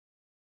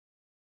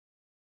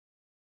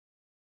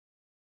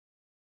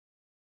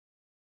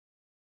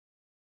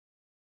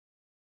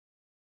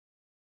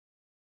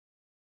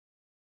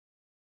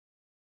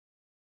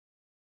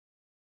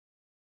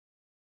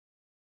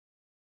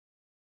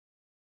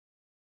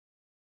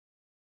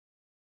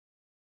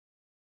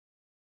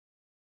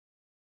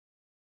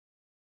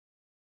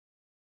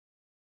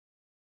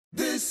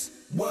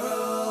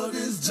world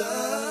is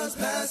just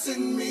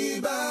passing me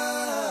by.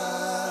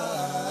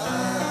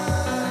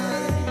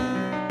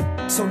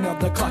 So now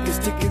the clock is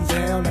ticking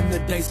down and the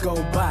days go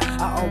by.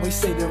 I always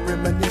say to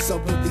reminisce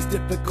over these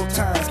difficult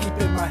times,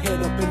 keeping my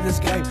head up in this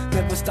game,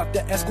 never stop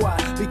to ask why.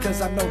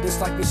 Because I know this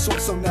life is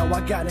short, so now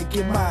I gotta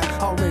get mine.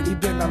 Already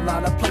been a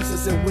lot of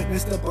places and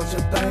witnessed a bunch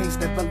of things.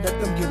 Never let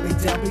them get me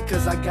down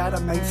because I gotta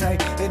maintain.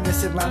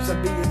 Innocent lives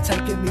are being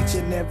taken each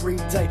and every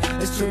day.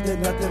 It's true that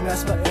nothing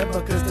lasts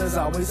forever, cause there's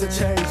always a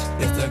change.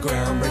 If the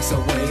ground breaks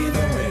away,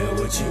 then where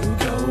would you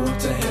go? Up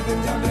to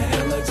heaven, down to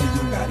hell, or do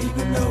you not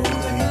even know?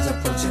 The end's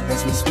approaching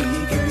as we speak.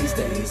 In these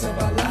days of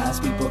our lives,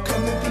 people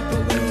come and people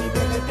leave,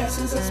 and it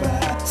passes us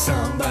by.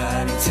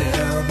 Somebody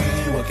tell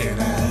me, what can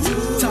I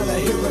do? Tired of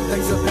hearing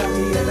things about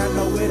me and I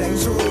know it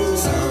ain't true.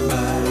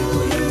 Somebody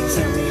please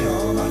set me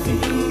on my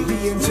feet.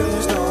 Being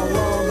judged all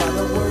wrong by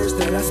the words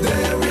that I speak.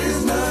 There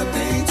is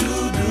nothing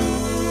to do,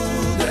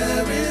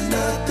 there is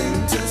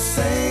nothing to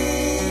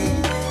say.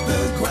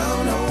 The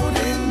ground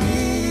holding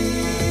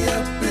me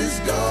up is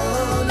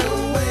gone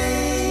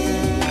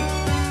away.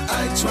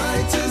 I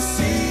tried to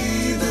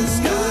see the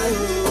sky,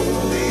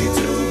 only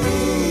to be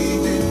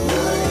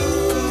denied.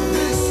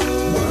 This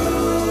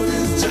world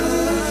is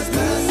just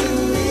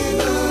passing me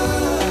by.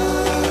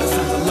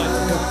 Sound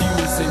like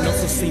confusing,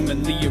 also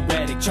seemingly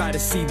erratic. Try to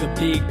see the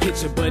big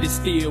picture, but it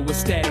still was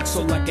static.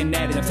 So like an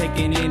addict, I'm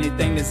taking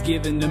anything that's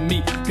given to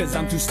me, cause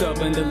I'm too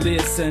stubborn to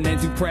listen and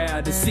too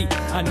proud to see.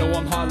 I know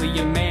I'm hardly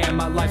a man,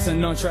 my life's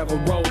an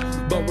untraveled road,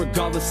 but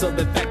regardless of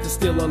the fact, there's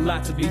still a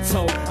lot to be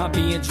told. I'm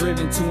being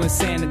driven to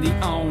insanity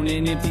on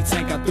an empty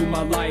tank. I threw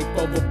my life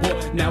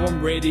overboard, now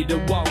I'm ready to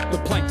walk the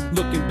plank,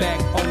 looking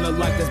back on the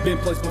life that's been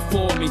placed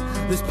before me.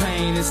 This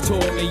pain has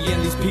torn me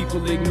and these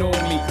people ignore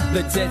me.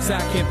 The debts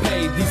I can't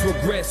pay, these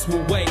regrets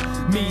will weigh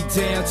me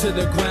down to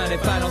the ground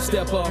if I don't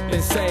step up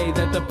and say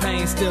that the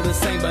pain's still the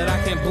same. But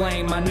I can't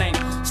blame my name,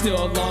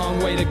 still a long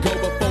way to go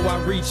before I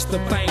reach the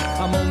fame.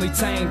 I'm only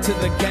tamed to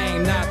the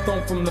game, not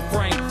thrown from the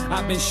frame.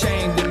 I've been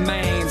shamed and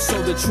maimed,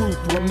 so the truth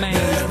remains.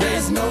 There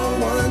is no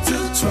one to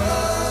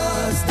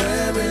trust,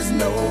 there is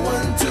no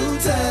one to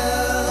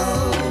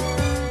tell.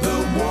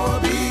 The war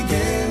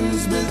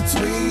begins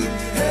between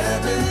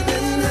heaven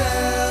and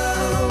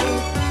hell.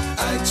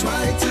 I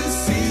tried to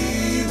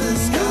see the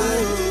sky,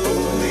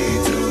 only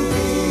to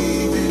be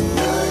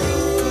denied.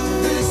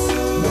 This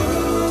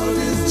world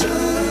is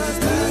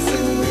just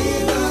passing me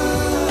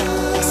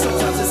by.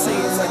 Sometimes it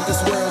seems like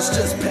this world's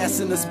just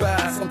passing us by.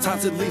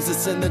 Sometimes it leaves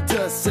us in the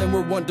dust and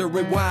we're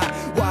wondering why.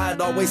 Why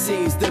it always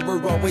seems that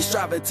we're always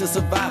striving to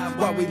survive.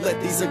 Why we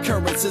let these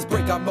occurrences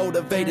break our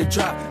motivated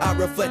drive. I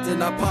reflect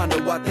and I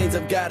ponder why things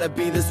have gotta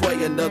be this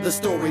way. Another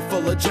story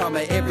full of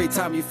drama. Every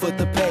time you flip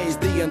the page,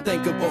 the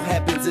unthinkable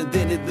happens and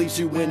then it leaves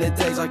you in a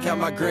daze. Like how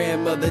my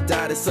grandmother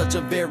died at such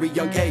a very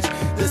young age.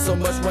 There's so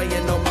much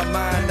weighing on my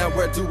mind, now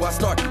where do I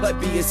start? Like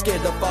being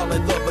scared to fall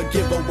in love or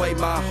give away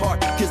my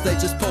heart, cause they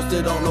just post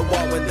it on the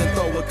wall and then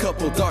throw a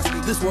couple darts.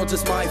 This world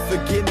just might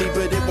forgive me,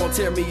 but it won't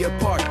tear me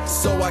apart.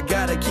 So I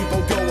gotta keep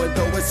on going,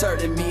 though it's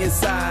hurting me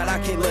inside. I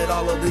can't let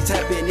all of these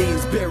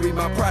happenings bury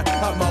my pride.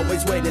 I'm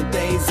always waiting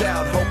things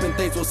out, hoping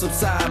things will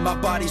subside. My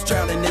body's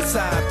drowning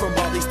inside from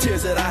all these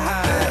tears that I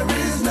hide. There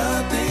is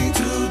nothing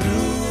to do,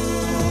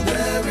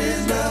 there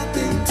is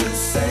nothing to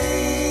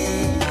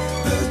say.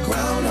 The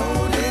ground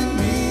holding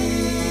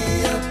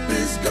me up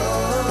is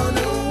gone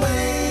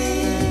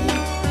away.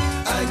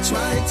 I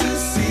tried to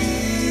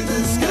see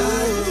the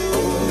sky,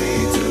 only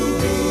to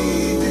be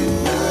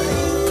denied.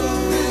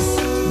 This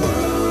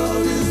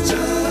world is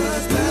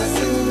just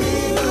passing me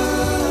by.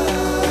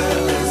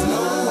 There is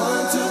no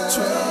one to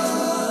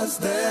trust,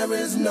 there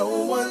is no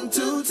one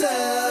to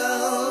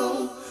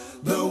tell.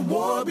 The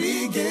war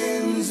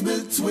begins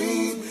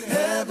between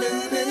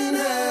heaven and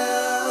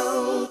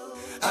hell.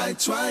 I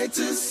tried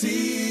to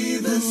see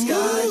the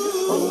sky,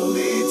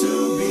 only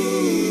to be